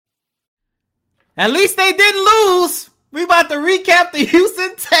At least they didn't lose. We about to recap the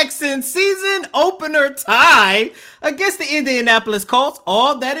Houston Texans season opener tie against the Indianapolis Colts.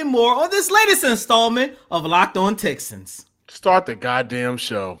 All that and more on this latest installment of Locked On Texans. Start the goddamn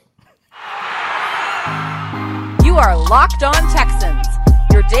show. You are Locked On Texans,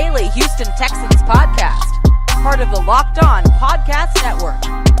 your daily Houston Texans podcast. Part of the Locked On Podcast Network,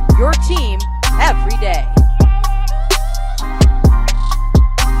 your team every day.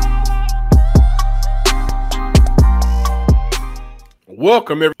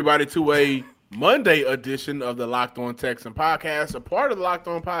 Welcome, everybody, to a Monday edition of the Locked On Texan podcast, a part of the Locked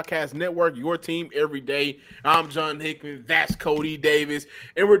On Podcast Network, your team every day. I'm John Hickman. That's Cody Davis.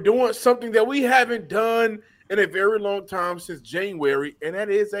 And we're doing something that we haven't done in a very long time since January, and that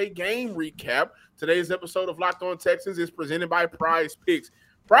is a game recap. Today's episode of Locked On Texans is presented by Prize Picks.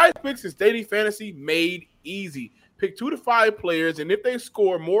 Prize Picks is daily fantasy made easy. Pick 2 to 5 players, and if they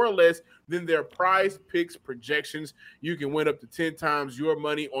score more or less than their Prize Picks projections, you can win up to 10 times your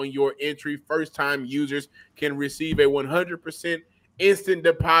money on your entry. First-time users can receive a 100% instant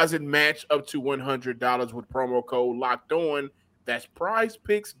deposit match up to $100 with promo code Locked On. That's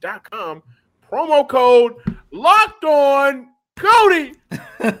prizepicks.com. Promo code Locked On. Cody,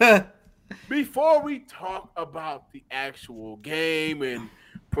 before we talk about the actual game and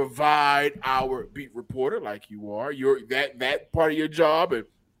provide our beat reporter like you are, that part of your job, and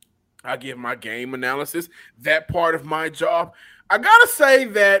I give my game analysis, that part of my job. I gotta say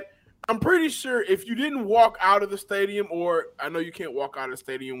that I'm pretty sure if you didn't walk out of the stadium, or I know you can't walk out of the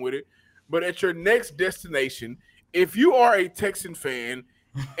stadium with it, but at your next destination, if you are a Texan fan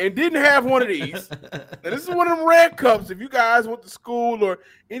and didn't have one of these, and this is one of them red cups, if you guys went to school or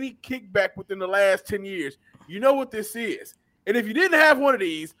any kickback within the last 10 years, you know what this is. And if you didn't have one of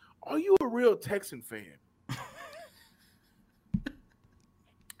these, are you a real Texan fan?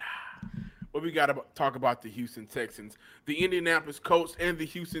 But we got to talk about the Houston Texans. The Indianapolis Colts and the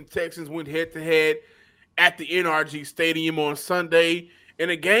Houston Texans went head-to-head at the NRG Stadium on Sunday in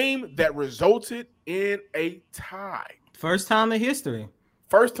a game that resulted in a tie. First time in history.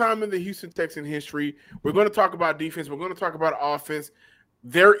 First time in the Houston Texan history. We're going to talk about defense. We're going to talk about offense.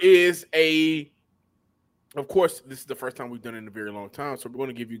 There is of course, this is the first time we've done it in a very long time, so we're going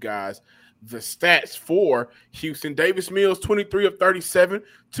to give you guys the stats for Houston. Davis Mills, 23 of 37,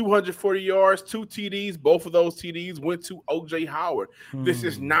 240 yards, 2 TDs. Both of those TDs went to O.J. Howard. This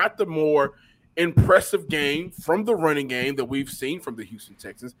is not the more impressive game from the running game that we've seen from the Houston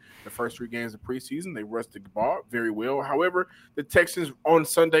Texans. The first 3 games of preseason, they rushed the ball very well. However, the Texans on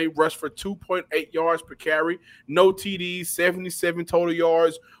Sunday rushed for 2.8 yards per carry, no TDs, 77 total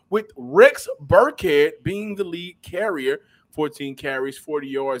yards, with Rex Burkhead being the lead carrier, 14 carries, 40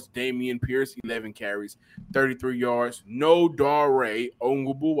 yards. Damian Pierce, 11 carries, 33 yards. No Dare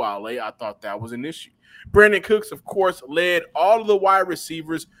Ogunbowale. I thought that was an issue. Brandon Cooks, of course, led all of the wide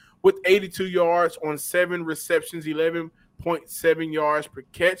receivers with 82 yards on 7 receptions, 11.7 yards per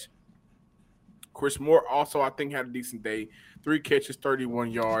catch. Chris Moore also, I think, had a decent day. 3 catches,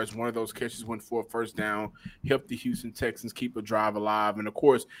 31 yards. One of those catches went for a first down, helped the Houston Texans keep a drive alive. And, of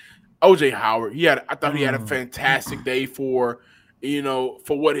course, O.J. Howard, I thought he had a fantastic day for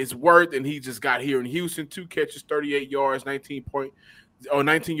what it's worth, and he just got here in Houston. 2 catches, 38 yards, 19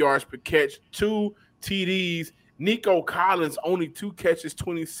 yards per catch, 2 TDs. Nico Collins, only 2 catches,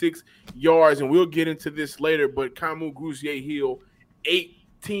 26 yards, and we'll get into this later, but Kamu Grugier-Hill,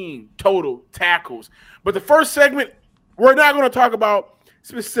 18 total tackles. But the first segment, we're not going to talk about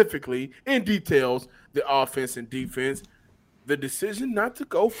specifically in details the offense and defense. The decision not to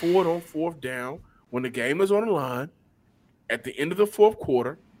go forward on 4th down when the game is on the line at the end of the 4th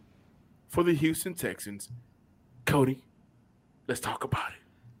quarter for the Houston Texans. Cody, let's talk about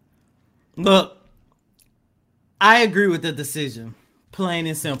it. Look, I agree with the decision, plain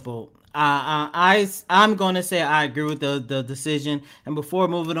and simple. I'm going to say I agree with the decision. And before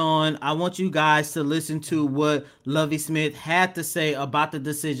moving on, I want you guys to listen to what Lovie Smith had to say about the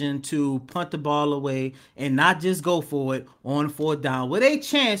decision to punt the ball away and not just go for it on 4th down with a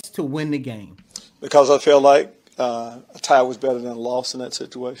chance to win the game. Because I feel like a tie was better than a loss in that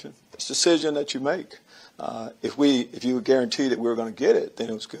situation. It's a decision that you make. If you were guaranteed that we were going to get it,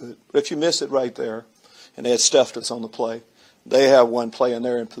 then it was good. But if you miss it right there, and they had stuffed us on the play, they have one play and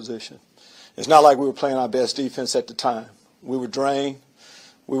they're in position. It's not like we were playing our best defense at the time. We were drained.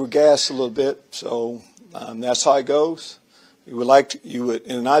 We were gassed a little bit. So that's how it goes. In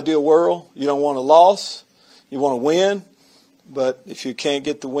an ideal world, you don't want a loss. You want to win. But if you can't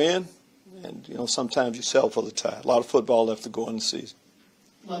get the win, and sometimes you settle for the tie. A lot of football left to go in the season.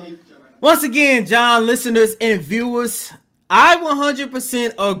 Once again, John, listeners and viewers, I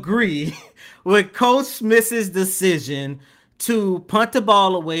 100% agree with Coach Smith's decision to punt the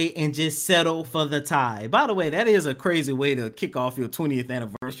ball away and just settle for the tie. By the way, that is a crazy way to kick off your 20th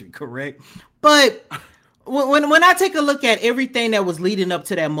anniversary, correct? But when I take a look at everything that was leading up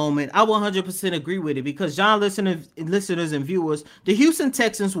to that moment, I 100% agree with it because, John, listeners and viewers, the Houston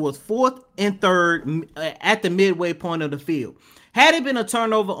Texans was 4th and 3rd at the midway point of the field. Had it been a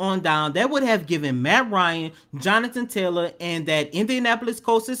turnover on down, that would have given Matt Ryan, Jonathan Taylor, and that Indianapolis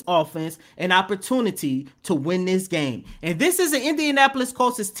Colts offense an opportunity to win this game. And this is an Indianapolis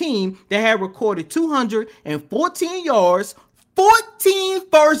Colts team that had recorded 214 yards, 14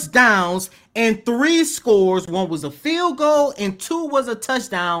 first downs, and 3 scores. 1 was a field goal and 2 was a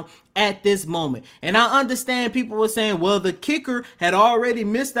touchdown at this moment. And I understand people were saying, well, the kicker had already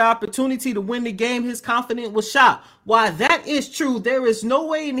missed the opportunity to win the game. His confidence was shot. While that is true, there is no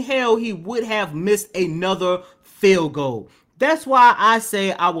way in hell he would have missed another field goal. That's why I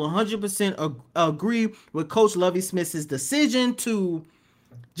say I 100% agree with Coach Lovie Smith's decision to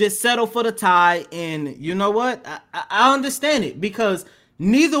just settle for the tie. And you know what? I understand it because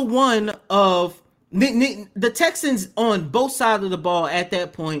neither one of the Texans on both sides of the ball at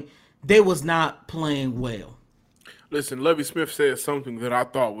that point, they was not playing well. Listen, Lovie Smith said something that I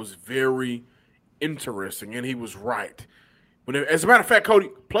thought was very interesting, and he was right. As a matter of fact, Cody,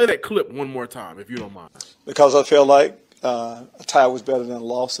 play that clip one more time, if you don't mind. Because I feel like a tie was better than a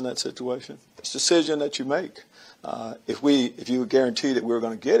loss in that situation. It's a decision that you make. If you were guaranteed that we were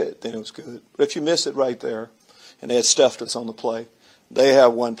going to get it, then it was good. But if you miss it right there, and they had stuffed us on the play, they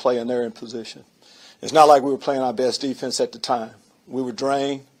have one play and they're in position. It's not like we were playing our best defense at the time. We were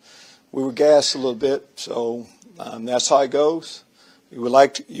drained. We were gassed a little bit, so that's how it goes. You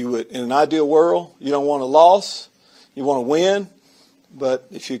would, in an ideal world, you don't want a loss. You want to win, but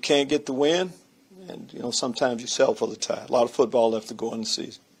if you can't get the win, and sometimes you settle for the tie. A lot of football left to go in the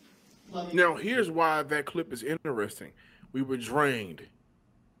season. Now, here's why that clip is interesting. We were drained,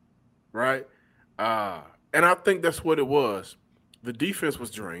 right? And I think that's what it was. The defense was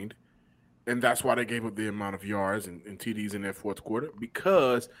drained, and that's why they gave up the amount of yards and TDs in that fourth quarter,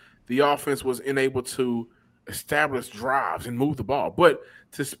 because the offense was unable to establish drives and move the ball. But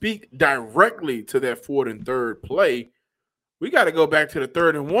to speak directly to that 4th and 3rd play, we got to go back to the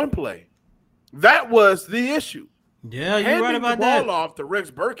 3rd and 1 play. That was the issue. Yeah, you're right about that. Handing the ball off to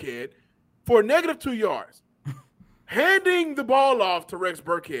Rex Burkhead for a negative 2 yards. Handing the ball off to Rex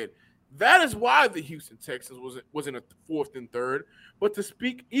Burkhead. That is why the Houston Texans was in a 4th and 3rd. But to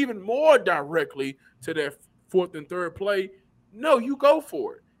speak even more directly to that 4th and 3rd play, no, you go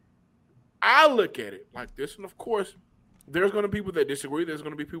for it. I look at it like this, and of course, there's going to be people that disagree. There's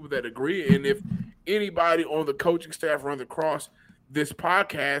going to be people that agree. And if anybody on the coaching staff runs across this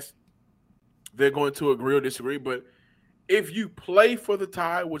podcast, they're going to agree or disagree. But if you play for the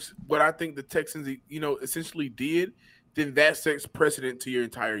tie, which what I think the Texans, essentially did, then that sets precedent to your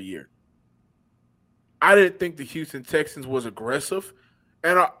entire year. I didn't think the Houston Texans was aggressive,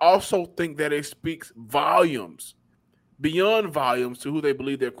 and I also think that it speaks volumes, beyond volumes, to who they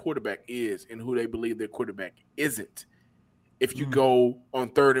believe their quarterback is and who they believe their quarterback isn't. If you go on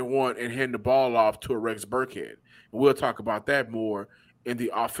 3rd and 1 and hand the ball off to a Rex Burkhead. We'll talk about that more in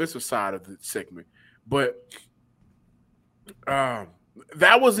the offensive side of the segment. But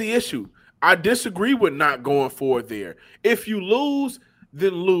that was the issue. I disagree with not going forward there. If you lose,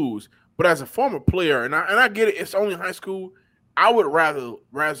 then lose. But as a former player, and I get it, it's only high school, I would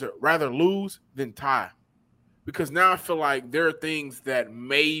rather lose than tie. Because now I feel like there are things that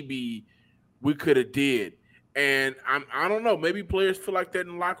maybe we could have did. And I don't know, maybe players feel like that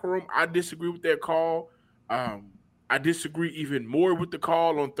in the locker room. I disagree with that call. I disagree even more with the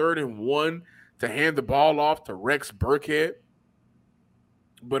call on 3rd and 1 to hand the ball off to Rex Burkhead.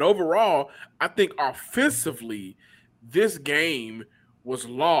 But overall, I think offensively, this game was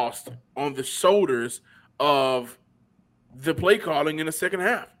lost on the shoulders of the play calling in the second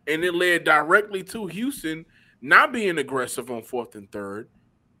half. And it led directly to Houston not being aggressive on 4th and 3rd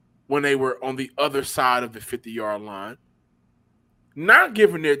when they were on the other side of the 50-yard line, not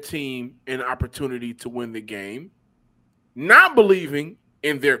giving their team an opportunity to win the game, not believing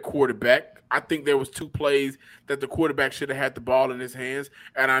in their quarterback. I think there was 2 plays that the quarterback should have had the ball in his hands,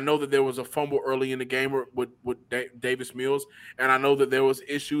 and I know that there was a fumble early in the game with Davis Mills, and I know that there was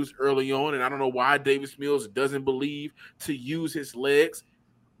issues early on, and I don't know why Davis Mills doesn't believe to use his legs,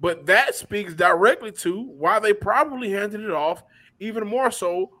 but that speaks directly to why they probably handed it off, even more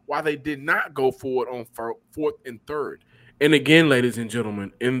so why they did not go forward on 4th and 3rd. And again, ladies and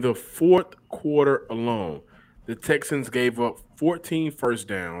gentlemen, in the 4th quarter alone, the Texans gave up 14 first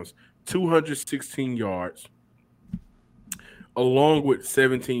downs, 216 yards, along with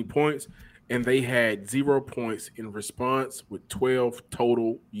 17 points. and they had 0 points in response with 12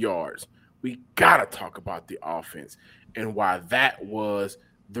 total yards. We got to talk about the offense and why that was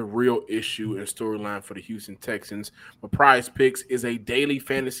the real issue and storyline for the Houston Texans. But Prize Picks is a daily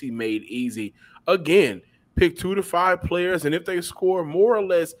fantasy made easy. Again, pick 2 to 5 players, and if they score more or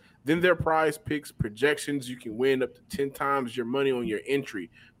less than their Prize Picks projections, you can win up to 10 times your money on your entry.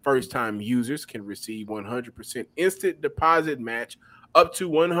 First-time users can receive 100% instant deposit match up to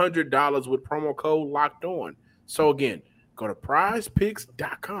 $100 with promo code Locked On. So again, go to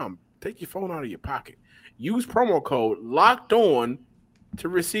prizepicks.com. Take your phone out of your pocket. Use promo code Locked On to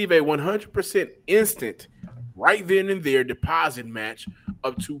receive a 100% instant right then and there deposit match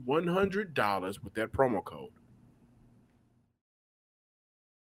up to $100 with that promo code.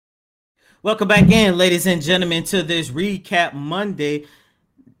 Welcome back in, ladies and gentlemen, to this Recap Monday.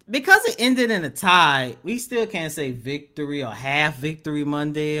 Because it ended in a tie, we still can't say victory or half victory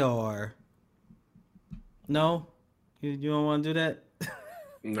Monday or no? You don't want to do that?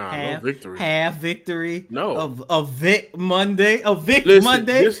 Nah, no victory. Half victory. No. Of Vic Monday. Of Vic Listen,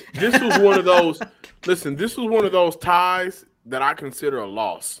 Monday. This was one of those. Listen, this was one of those ties that I consider a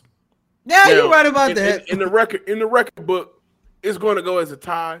loss. Yeah, now, you're right about that. In the record book, it's going to go as a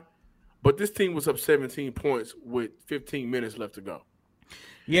tie, but this team was up 17 points with 15 minutes left to go.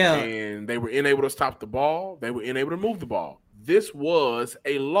 Yeah. And they were unable to stop the ball. They were unable to move the ball. This was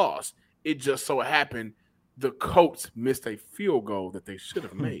a loss. It just so happened the Colts missed a field goal that they should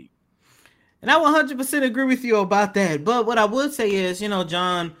have made. And I 100% agree with you about that. But what I would say is,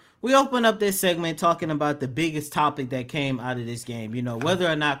 John, we opened up this segment talking about the biggest topic that came out of this game, whether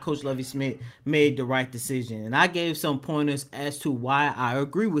or not Coach Lovie Smith made the right decision. And I gave some pointers as to why I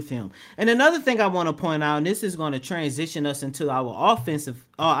agree with him. And another thing I want to point out, and this is going to transition us into our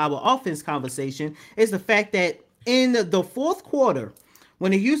offense conversation, is the fact that in the fourth quarter,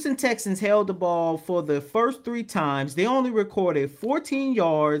 when the Houston Texans held the ball for the first 3 times, they only recorded 14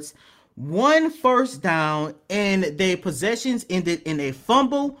 yards, 1 first down, and their possessions ended in a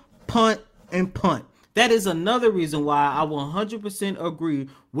fumble, punt, and punt. That is another reason why I 100% agree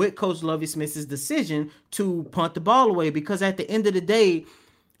with Coach Lovie Smith's decision to punt the ball away, because at the end of the day,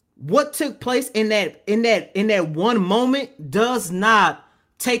 what took place in that one moment does not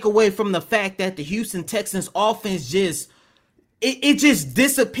take away from the fact that the Houston Texans offense just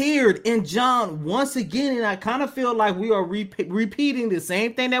disappeared. And John, once again, and I kind of feel like we are repeating the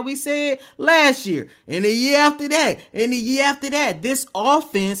same thing that we said last year and the year after that and the year after that. This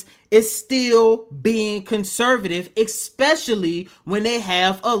offense is still being conservative, especially when they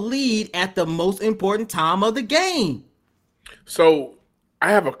have a lead at the most important time of the game. So I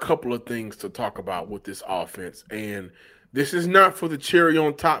have a couple of things to talk about with this offense, and this is not for the cherry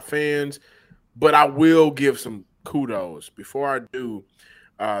on top fans, but I will give some kudos. Before I do,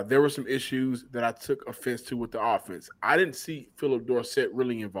 there were some issues that I took offense to with the offense. I didn't see Philip Dorsett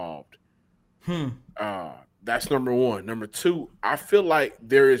really involved. That's number one. Number two, I feel like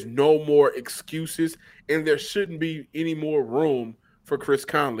there is no more excuses, and there shouldn't be any more room for Chris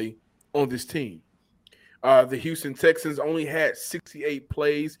Conley on this team. The Houston Texans only had 68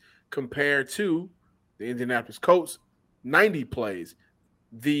 plays compared to the Indianapolis Colts, 90 plays.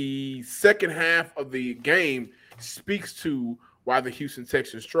 The second half of the game speaks to why the Houston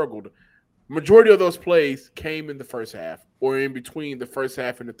Texans struggled. Majority of those plays came in the first half or in between the first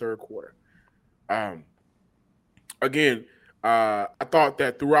half and the third quarter. Again, I thought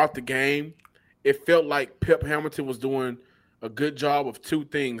that throughout the game, it felt like Pep Hamilton was doing a good job of 2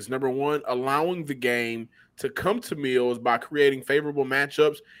 things. Number one, allowing the game to come to Mills by creating favorable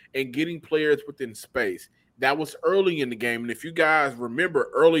matchups and getting players within space. That was early in the game. And if you guys remember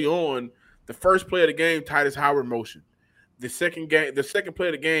early on, the first play of the game, Titus Howard motion. The second play of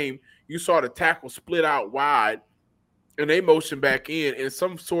the game, you saw the tackle split out wide, and they motioned back in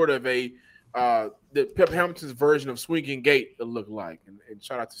some sort of the Pep Hamilton's version of swinging gate, it looked like. And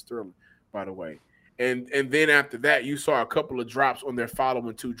shout out to Sterling, by the way. And then after that, you saw a couple of drops on their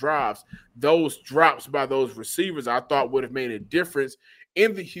following 2 drives. Those drops by those receivers, I thought, would have made a difference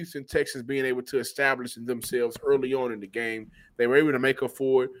in the Houston Texans being able to establish themselves early on in the game. They were able to make up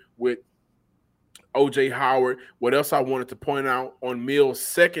for it with O.J. Howard. What else I wanted to point out on Mills'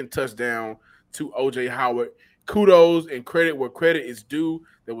 second touchdown to O.J. Howard, kudos and credit where credit is due.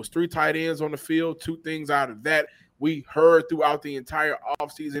 There was 3 tight ends on the field. 2 things out of that. We heard throughout the entire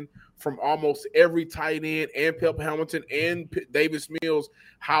offseason from almost every tight end and Pep Hamilton and Davis Mills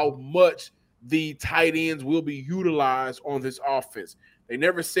how much the tight ends will be utilized on this offense. They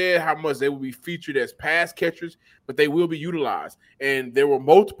never said how much they will be featured as pass catchers, but they will be utilized. And there were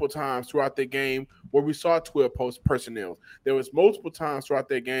multiple times throughout the game where we saw 12 post personnel. There was multiple times throughout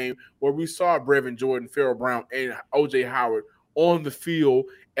that game where we saw Brevin Jordan, Pharaoh Brown, and O.J. Howard on the field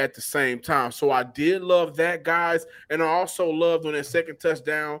at the same time. So I did love that, guys. And I also loved on that second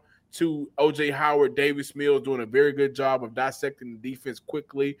touchdown to O.J. Howard, Davis Mills doing a very good job of dissecting the defense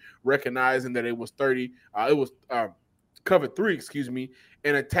quickly, recognizing that it was cover 3,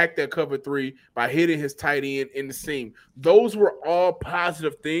 and attack that cover 3 by hitting his tight end in the seam. Those were all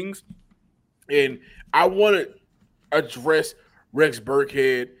positive things. And I want to address Rex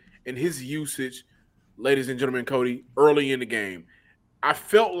Burkhead and his usage, ladies and gentlemen, Cody, early in the game. I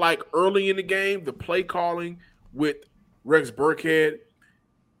felt like early in the game, the play calling with Rex Burkhead,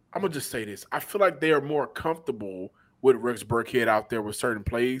 I'm going to just say this. I feel like they are more comfortable with Rex Burkhead out there with certain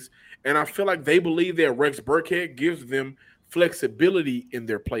plays. And I feel like they believe that Rex Burkhead gives them flexibility in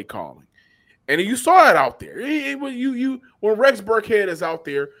their play calling. And you saw it out there. When Rex Burkhead is out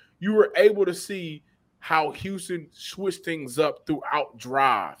there, you were able to see how Houston switched things up throughout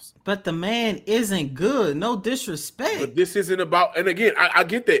drives. But the man isn't good. No disrespect. But this isn't about – and again, I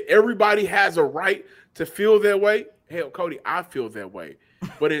get that. Everybody has a right to feel that way. Hell, Cody, I feel that way.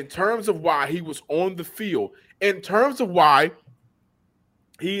 But in terms of why he was on the field, in terms of why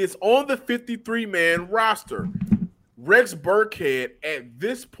he is on the 53-man roster, Rex Burkhead at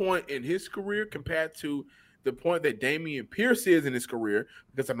this point in his career compared to the point that Dameon Pierce is in his career,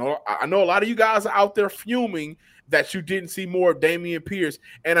 because I know a lot of you guys are out there fuming that you didn't see more of Dameon Pierce,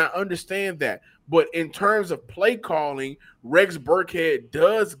 and I understand that. But in terms of play calling, Rex Burkhead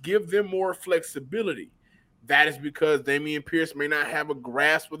does give them more flexibility. That is because Dameon Pierce may not have a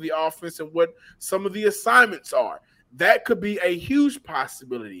grasp of the offense and what some of the assignments are. That could be a huge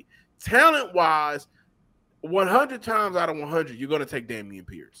possibility. Talent-wise, 100 times out of 100, you're going to take Dameon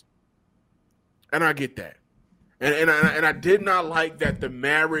Pierce. And I get that. And I did not like that the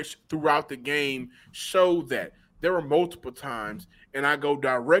marriage throughout the game showed that. There were multiple times, and I go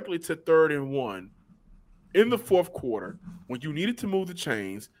directly to 3rd and 1 in the fourth quarter when you needed to move the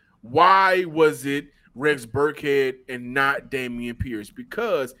chains. Why was it Rex Burkhead and not Dameon Pierce?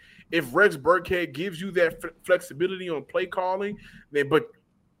 Because if Rex Burkhead gives you that flexibility on play calling, but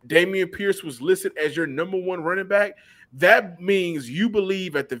Dameon Pierce was listed as your number 1 running back, that means you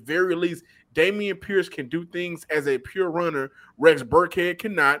believe at the very least Dameon Pierce can do things as a pure runner Rex Burkhead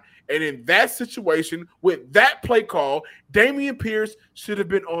cannot. And in that situation, with that play call, Dameon Pierce should have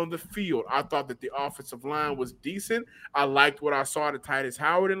been on the field. I thought that the offensive line was decent. I liked what I saw to Tytus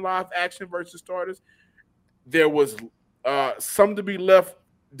Howard in live action versus starters. There was some to be left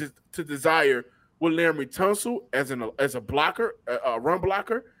to desire with Laramie Tunsil as a blocker, a run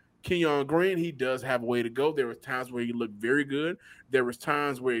blocker. Kenyon Green, he does have a way to go. There were times where he looked very good. There was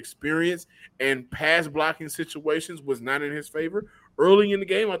times where experience and pass blocking situations was not in his favor. Early in the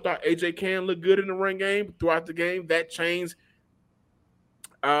game, I thought A.J. Cann looked good in the run game. Throughout the game, that changed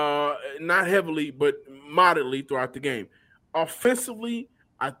not heavily, but moderately throughout the game. Offensively,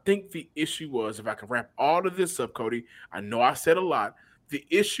 I think the issue was, if I can wrap all of this up, Cody, I know I said a lot. The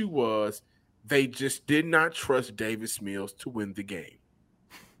issue was they just did not trust Davis Mills to win the game.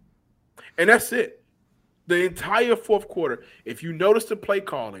 And that's it. The entire fourth quarter, if you notice the play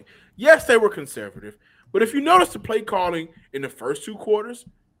calling, yes, they were conservative, but if you notice the play calling in the first 2 quarters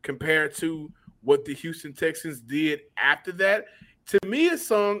compared to what the Houston Texans did after that, to me it's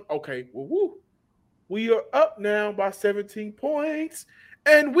sung, okay, we are up now by 17 points,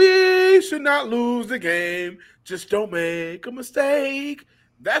 and we should not lose the game. Just don't make a mistake.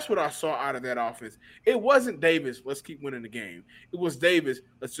 That's what I saw out of that offense. It wasn't Davis, let's keep winning the game. It was Davis,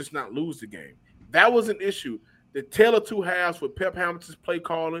 let's just not lose the game. That was an issue. The tale of 2 halves with Pep Hamilton's play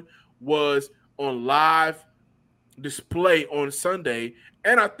calling was on live display on Sunday,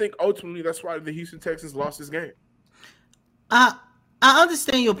 and I think ultimately that's why the Houston Texans lost this game. I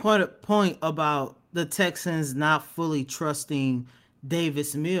understand your point about the Texans not fully trusting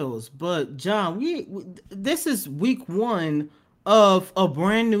Davis Mills, but John, this is week 1 of a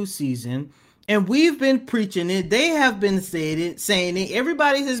brand new season, and we've been preaching it. They have been saying it.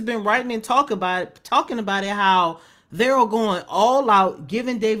 Everybody has been writing and talking about it, how they're going all out,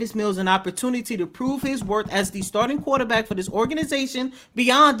 giving Davis Mills an opportunity to prove his worth as the starting quarterback for this organization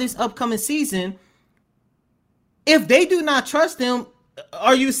beyond this upcoming season. If they do not trust him,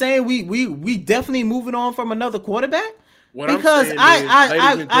 are you saying we definitely moving on from another quarterback? Because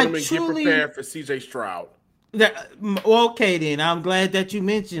I truly get prepared for CJ Stroud. Okay, then I'm glad that you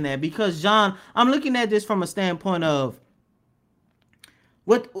mentioned that, because John, I'm looking at this from a standpoint of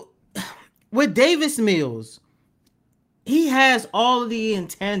with Davis Mills. he has all of the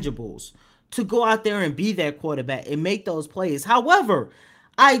intangibles to go out there and be that quarterback and make those plays. However,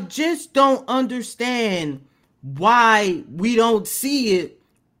 I just don't understand why we don't see it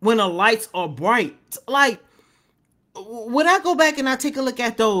when the lights are bright. Like, when I go back and I take a look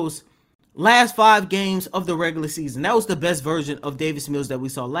at those last 5 games of the regular season, that was the best version of Davis Mills that we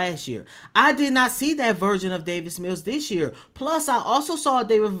saw last year. I did not see that version of Davis Mills this year. Plus, I also saw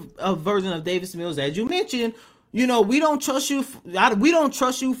a version of Davis Mills, as you mentioned. You know, we don't trust you. We don't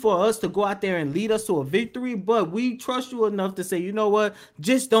trust you for us to go out there and lead us to a victory, but we trust you enough to say, you know what,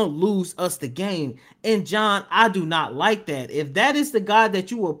 just don't lose us the game. And John, I do not like that. If that is the guy that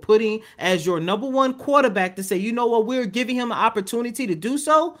you are putting as your number 1 quarterback to say, you know what, we're giving him an opportunity to do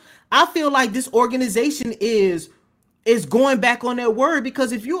so, I feel like this organization is going back on their word,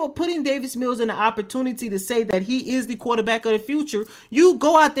 because if you are putting Davis Mills in the opportunity to say that he is the quarterback of the future, you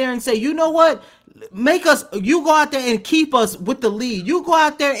go out there and say, you know what, you go out there and keep us with the lead. You go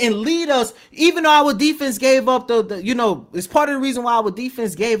out there and lead us, even though our defense gave up it's part of the reason why our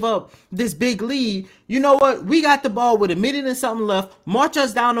defense gave up this big lead. You know what? We got the ball with a minute and something left. March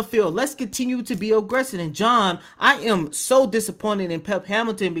us down the field. Let's continue to be aggressive. And John, I am so disappointed in Pep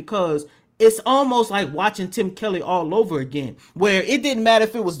Hamilton, because it's almost like watching Tim Kelly all over again, where it didn't matter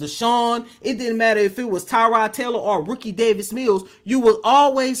if it was Deshaun, it didn't matter if it was Tyrod Taylor or rookie Davis Mills. You were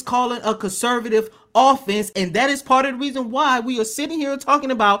always calling a conservative offense, and that is part of the reason why we are sitting here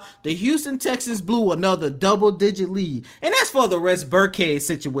talking about the Houston Texans blew another double-digit lead. And that's for the Rex Burkhead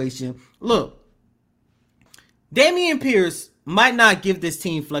situation. Look, Dameon Pierce might not give this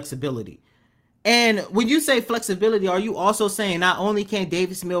team flexibility. And when you say flexibility, are you also saying not only can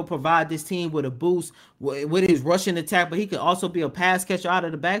Davis Mills provide this team with a boost with his rushing attack, but he could also be a pass catcher out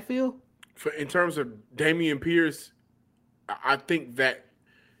of the backfield? In terms of Dameon Pierce, I think that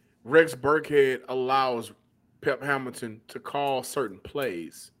Rex Burkhead allows Pep Hamilton to call certain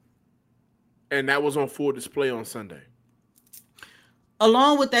plays, and that was on full display on Sunday.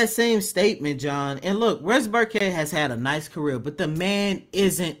 Along with that same statement, John, and look, Rex Burkhead has had a nice career, but the man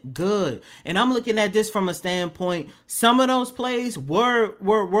isn't good. And I'm looking at this from a standpoint, some of those plays were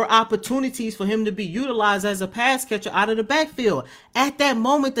opportunities for him to be utilized as a pass catcher out of the backfield. At that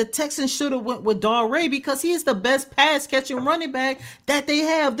moment, the Texans should have went with Darray, because he is the best pass catching running back that they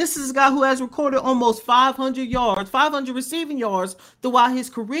have. This is a guy who has recorded almost 500 receiving yards throughout his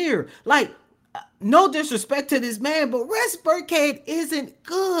career. Like, no disrespect to this man, but Rex Burkhead isn't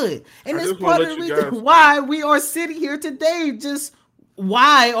good. And it's part of the reason why we are sitting here today. Just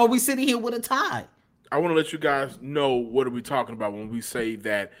why are we sitting here with a tie? I want to let you guys know what are we talking about when we say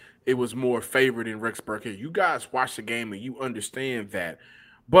that it was more favored in Rex Burkhead. You guys watch the game and you understand that.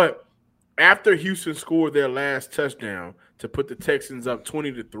 But after Houston scored their last touchdown to put the Texans up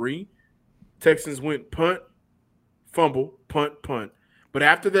 20-3, Texans went punt, fumble, punt, punt. But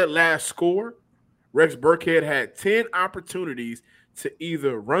after that last score, Rex Burkhead had 10 opportunities to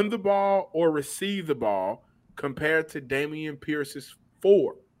either run the ball or receive the ball, compared to Dameon Pierce's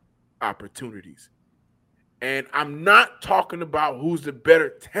 4 opportunities. And I'm not talking about who's the better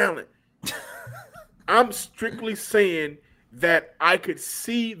talent. I'm strictly saying that I could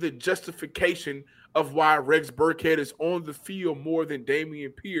see the justification of why Rex Burkhead is on the field more than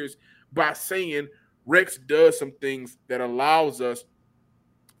Dameon Pierce, by saying Rex does some things that allows us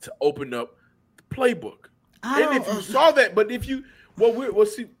to open up playbook. And if you saw that, but if you we'll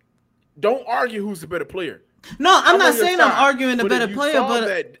see, don't argue who's the better player. No, I'm not saying I'm arguing the better player, but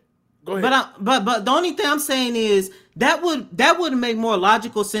go ahead. But the only thing I'm saying is that would make more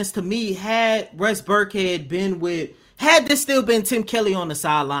logical sense to me had Rex Burkhead had this still been Tim Kelly on the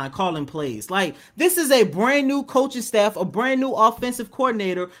sideline calling plays. Like, this is a brand new coaching staff, a brand new offensive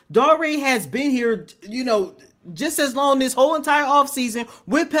coordinator. Darray has been here, just as long this whole entire offseason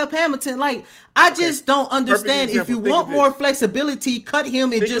with Pep Hamilton. Like, I just don't understand. If you want more flexibility, cut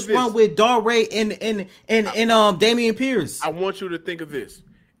him and just run with Darray and Dameon Pierce. I want you to think of this.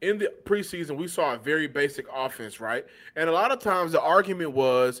 In the preseason, we saw a very basic offense, right? And a lot of times the argument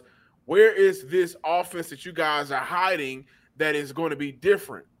was, where is this offense that you guys are hiding that is going to be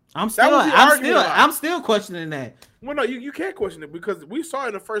different? I'm still questioning that. Well, no, you can't question it, because we saw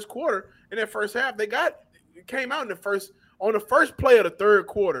in the first quarter, in that first half, it came out on the first play of the third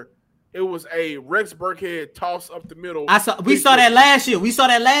quarter. It was a Rex Burkhead toss up the middle. We saw that last year.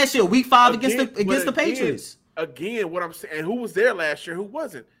 Week 5 against the Patriots. Again, what I'm saying, and who was there last year? Who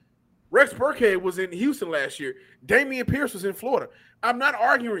wasn't? Rex Burkhead was in Houston last year. Dameon Pierce was in Florida. I'm not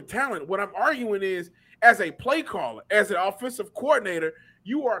arguing talent. What I'm arguing is, as a play caller, as an offensive coordinator,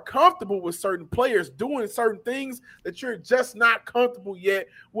 you are comfortable with certain players doing certain things that you're just not comfortable yet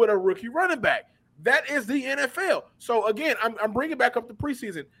with a rookie running back. That is the NFL. So again, I'm bringing back up the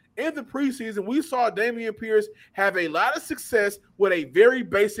preseason. In the preseason, we saw Dameon Pierce have a lot of success with a very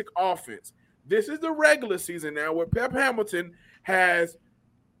basic offense. This is the regular season now where Pep Hamilton has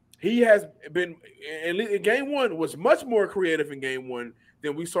been in game one was much more creative in game one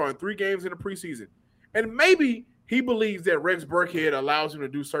than we saw in 3 games in the preseason. And maybe he believes that Rex Burkhead allows him to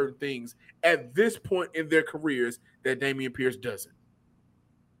do certain things at this point in their careers that Dameon Pierce doesn't.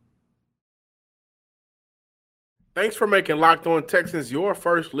 Thanks for making Locked On Texans your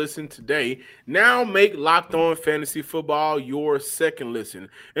first listen today. Now make Locked On Fantasy Football your second listen.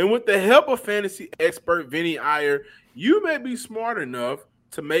 And with the help of fantasy expert Vinny Iyer, you may be smart enough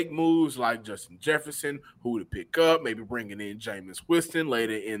to make moves like Justin Jefferson, who to pick up, maybe bringing in Jameis Winston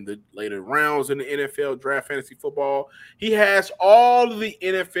later rounds in the NFL draft fantasy football. He has all of the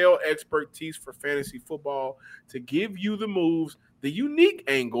NFL expertise for fantasy football to give you the moves, the unique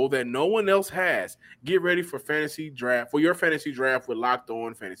angle that no one else has. Get ready for your fantasy draft with Locked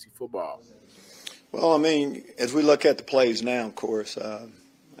On Fantasy Football. Well, I mean, as we look at the plays now, of course,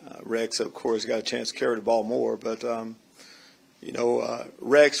 Rex, of course, got a chance to carry the ball more. But,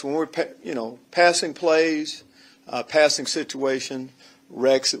 Rex, when we're, passing plays, passing situation,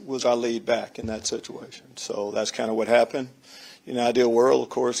 Rex was our lead back in that situation. So that's kind of what happened. In an ideal world, of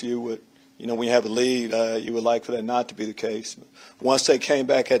course, you would, when you have a lead, you would like for that not to be the case. Once they came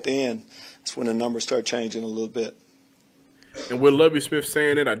back at the end, that's when the numbers start changing a little bit. And with Lovie Smith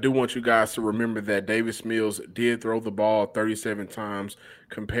saying it, I do want you guys to remember that Davis Mills did throw the ball 37 times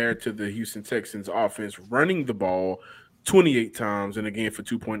compared to the Houston Texans offense running the ball 28 times, and again for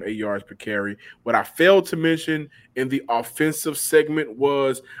 2.8 yards per carry. What I failed to mention in the offensive segment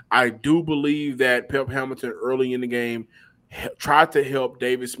was I do believe that Pep Hamilton early in the game tried to help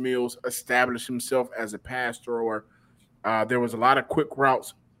Davis Mills establish himself as a pass thrower. There was a lot of quick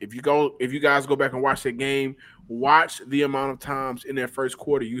routes. If you guys go back and watch that game, watch the amount of times in that first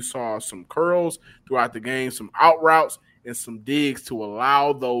quarter you saw some curls throughout the game, some out routes, and some digs to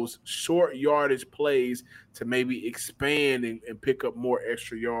allow those short yardage plays to maybe expand and pick up more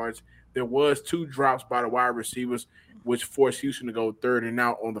extra yards. There was 2 drops by the wide receivers, which forced Houston to go 3rd and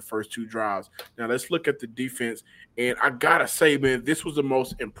out on the first 2 drives. Now let's look at the defense. And I got to say, man, this was the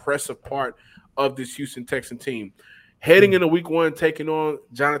most impressive part of this Houston Texan team. Heading into week 1, taking on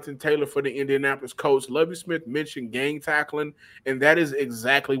Jonathan Taylor for the Indianapolis Colts, Lovie Smith mentioned gang tackling, and that is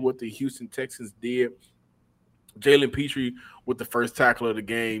exactly what the Houston Texans did. Jalen Petrie with the first tackle of the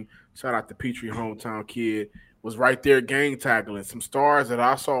game. Shout out to Petrie, hometown kid, was right there gang tackling. Some stars that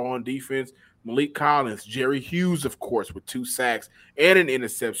I saw on defense, Malik Collins, Jerry Hughes, of course, with 2 sacks and an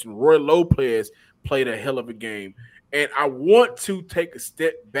interception. Roy Lopez played a hell of a game. And I want to take a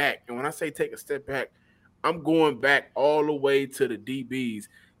step back. And when I say take a step back, I'm going back all the way to the DBs.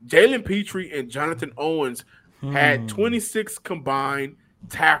 Jalen Petrie and Jonathan Owens had 26 combined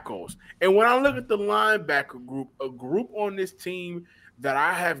tackles. And when I look at the linebacker group, a group on this team that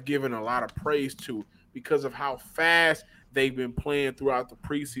I have given a lot of praise to because of how fast they've been playing throughout the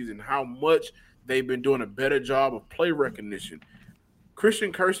preseason, how much they've been doing a better job of play recognition.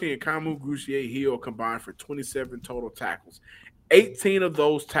 Christian Kirksey and Kamu Grugier-Hill combined for 27 total tackles. 18 of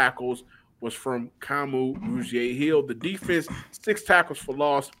those tackles was from Kamu Grugier-Hill. The defense, 6 tackles for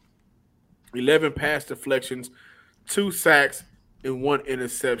loss, 11 pass deflections, 2 sacks, and 1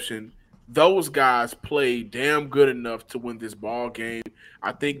 interception. Those guys played damn good enough to win this ball game.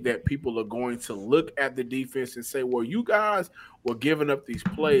 I think that people are going to look at the defense and say, well, you guys were giving up these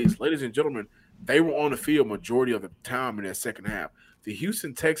plays. Ladies and gentlemen, they were on the field majority of the time in that second half. The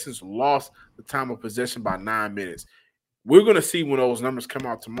Houston Texans lost the time of possession by 9 minutes. We're going to see when those numbers come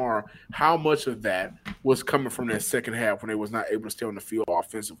out tomorrow how much of that was coming from that second half when they was not able to stay on the field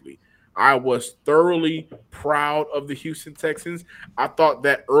offensively. I was thoroughly proud of the Houston Texans. I thought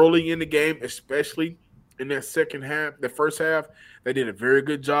that early in the game, especially in that second half, the first half, they did a very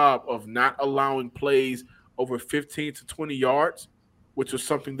good job of not allowing plays over 15 to 20 yards, which was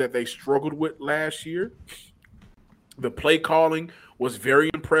something that they struggled with last year. The play calling was very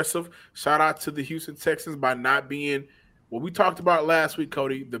impressive. Shout out to the Houston Texans by not being what we talked about last week,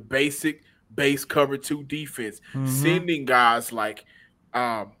 Cody, the basic base cover 2 defense, sending guys like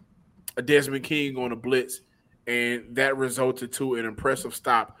a Desmond King on a blitz, and that resulted to an impressive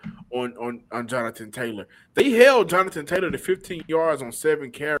stop on Jonathan Taylor. They held Jonathan Taylor to 15 yards on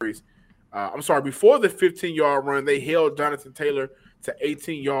 7 carries. Before the 15-yard run, they held Jonathan Taylor to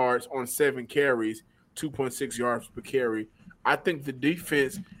 18 yards on 7 carries, 2.6 yards per carry. I think the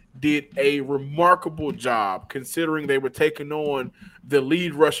defense did a remarkable job considering they were taking on the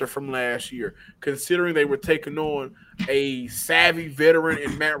lead rusher from last year, considering they were taking on a savvy veteran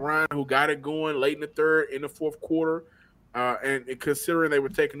in Matt Ryan who got it going late in the third, in the fourth quarter, and considering they were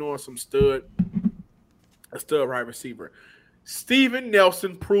taking on a stud right receiver. Steven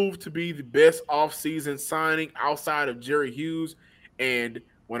Nelson proved to be the best offseason signing outside of Jerry Hughes. And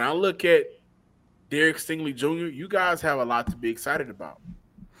when I look at Derek Stingley Jr., you guys have a lot to be excited about.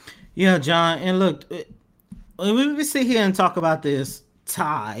 Yeah, John. And look, when we sit here and talk about this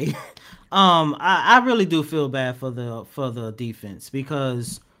tie, I really do feel bad for the defense,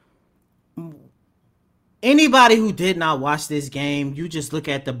 because anybody who did not watch this game, you just look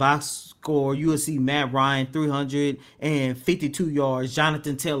at the box score, you will see Matt Ryan 352 yards,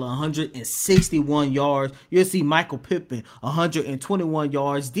 Jonathan Taylor 161 yards. You'll see Michael Pittman 121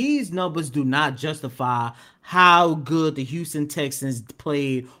 yards. These numbers do not justify how good the Houston Texans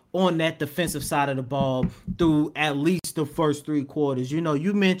played on that defensive side of the ball through at least the first three quarters. You know,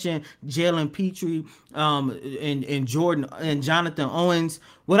 you mentioned Jalen Petrie, and Jordan and Jonathan Owens.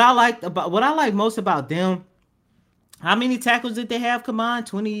 What I like most about them, how many tackles did they have combined?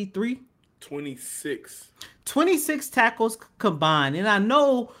 23? 26 tackles combined. And I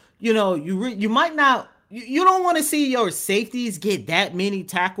know, you know, you might not, you don't want to see your safeties get that many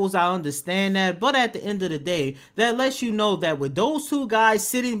tackles. I understand that. But at the end of the day, that lets you know that with those two guys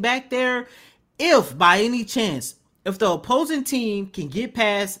sitting back there, if by any chance, if the opposing team can get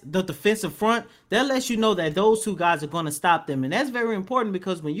past the defensive front, that lets you know that those two guys are going to stop them. And that's very important,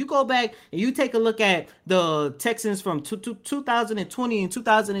 because when you go back and you take a look at the Texans from 2020 and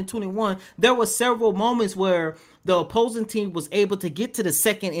 2021, there were several moments where the opposing team was able to get to the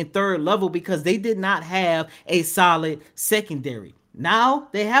second and third level because they did not have a solid secondary. Now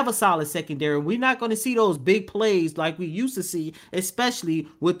they have a solid secondary. We're not going to see those big plays like we used to see, especially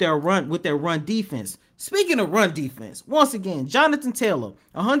with their run defense. Speaking of run defense, once again, Jonathan Taylor,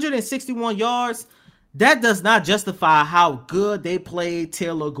 161 yards. That does not justify how good they played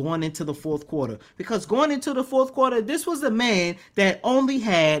Taylor going into the fourth quarter. Because going into the fourth quarter, this was a man that only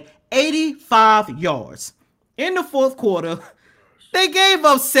had 85 yards. In the fourth quarter, they gave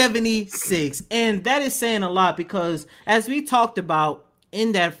up 76. And that is saying a lot, because as we talked about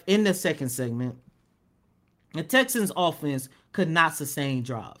in the second segment, the Texans offense could not sustain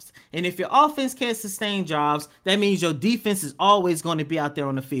drives. And if your offense can't sustain drives, that means your defense is always going to be out there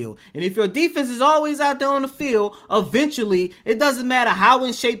on the field. And if your defense is always out there on the field, eventually, it doesn't matter how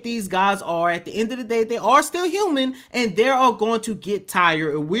in shape these guys are. At the end of the day, they are still human, and they are going to get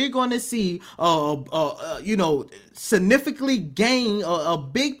tired. And we're going to see, significantly gain a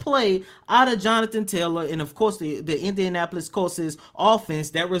big play out of Jonathan Taylor and, of course, the Indianapolis Colts offense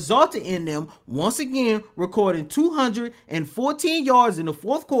that resulted in them once again recording 214 yards in the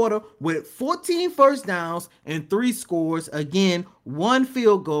fourth quarter with 14 first downs and 3 scores. Again, 1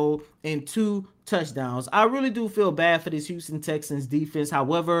 field goal and 2 touchdowns. I really do feel bad for this Houston Texans defense.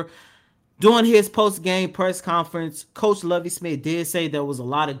 However, during his post-game press conference, Coach Lovie Smith did say there was a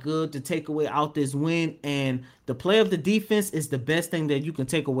lot of good to take away out this win, and the play of the defense is the best thing that you can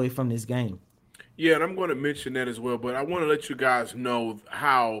take away from this game. Yeah, and I'm going to mention that as well, but I want to let you guys know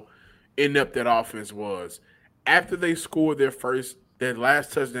how inept that offense was. After they scored their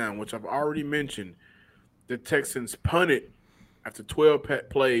last touchdown, which I've already mentioned, the Texans punted after 12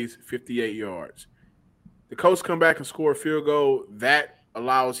 plays, 58 yards. The Colts come back and score a field goal. That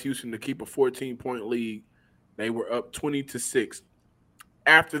allows Houston to keep a 14-point lead. They were up 20-6.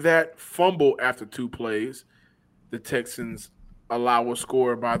 After that, fumble after 2 plays. The Texans allow a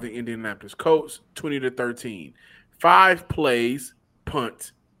score by the Indianapolis Colts, 20-13. 5 plays,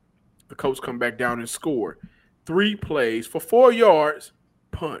 punt. The Colts come back down and score. 3 plays for 4 yards,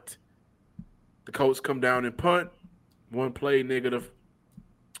 punt. The Colts come down and punt. 1 play, negative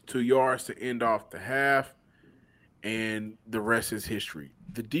 2 yards to end off the half. And the rest is history.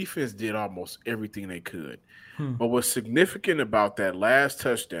 The defense did almost everything they could. But what's significant about that last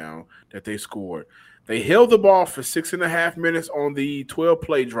touchdown that they scored, they held the ball for 6.5 minutes on the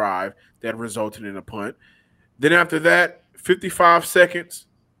 12-play drive that resulted in a punt. Then after that, 55 seconds,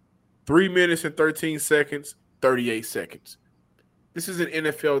 3 minutes and 13 seconds, 38 seconds. This is an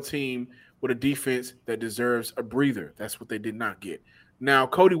NFL team with a defense that deserves a breather. That's what they did not get. Now,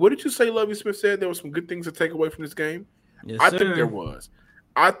 Cody, what did you say Lovie Smith said? There were some good things to take away from this game? Yes, I sir. think there was.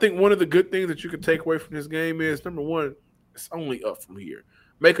 I think one of the good things that you can take away from this game is, number one, it's only up from here.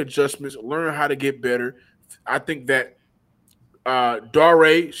 Make adjustments, learn how to get better. I think that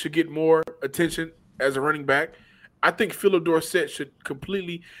Dare should get more attention as a running back. I think Philip Dorsett should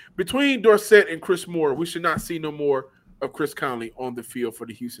completely – between Dorsett and Chris Moore, we should not see no more of Chris Conley on the field for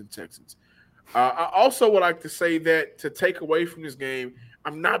the Houston Texans. I also would like to say that to take away from this game,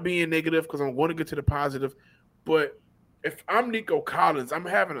 I'm not being negative because I'm going to get to the positive, but if I'm Nico Collins, I'm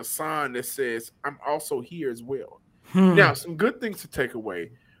having a sign that says I'm also here as well. Now, some good things to take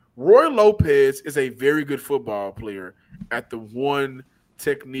away. Roy Lopez is a very good football player at the one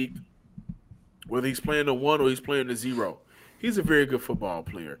technique, whether he's playing the one or he's playing the zero. He's a very good football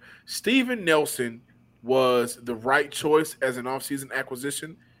player. Steven Nelson was the right choice as an offseason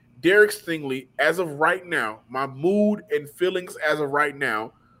acquisition. Derek Stingley, as of right now, my mood and feelings as of right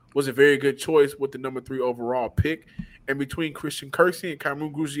now, was a very good choice with the number 3 overall pick. And between Christian Kirksey and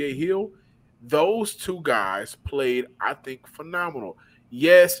Cameron Grugier-Hill, those two guys played, I think, phenomenal.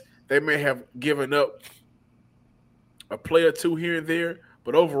 Yes, they may have given up a play or two here and there,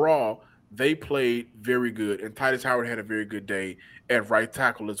 but overall, they played very good. And Titus Howard had a very good day at right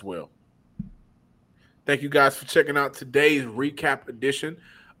tackle as well. Thank you guys for checking out today's recap edition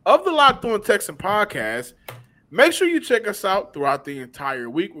of the Locked On Texan podcast. Make sure you check us out throughout the entire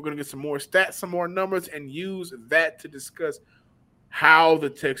week. We're going to get some more stats, some more numbers, and use that to discuss how the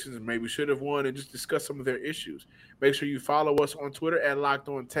Texans maybe should have won and just discuss some of their issues. Make sure you follow us on Twitter at Locked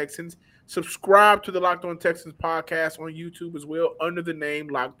On Texans. Subscribe to the Locked On Texans podcast on YouTube as well under the name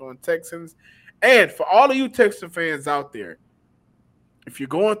Locked On Texans. And for all of you Texan fans out there, if you're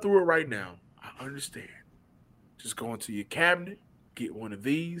going through it right now, I understand. Just go into your cabinet, get one of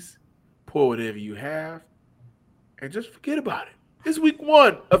these, pour whatever you have, and just forget about it. It's week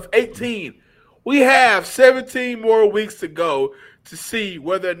 1 of 18. We have 17 more weeks to go to see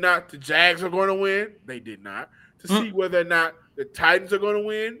whether or not the Jags are going to win. They did not. To see whether or not the Titans are going to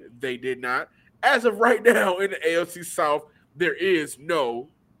win. They did not. As of right now in the AFC South, there is no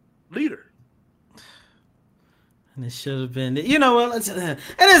leader. And it should have been, you know what? And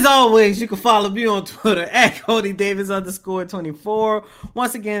as always, you can follow me on Twitter at CodyDavis_24.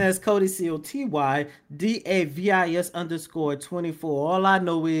 Once again, that's Cody COTYDAVIS_24. All I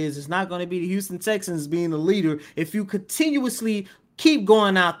know is it's not going to be the Houston Texans being the leader if you continuously keep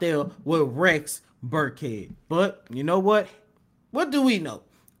going out there with Rex Burkhead. But you know what? What do we know?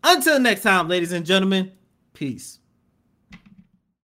 Until next time, ladies and gentlemen, peace.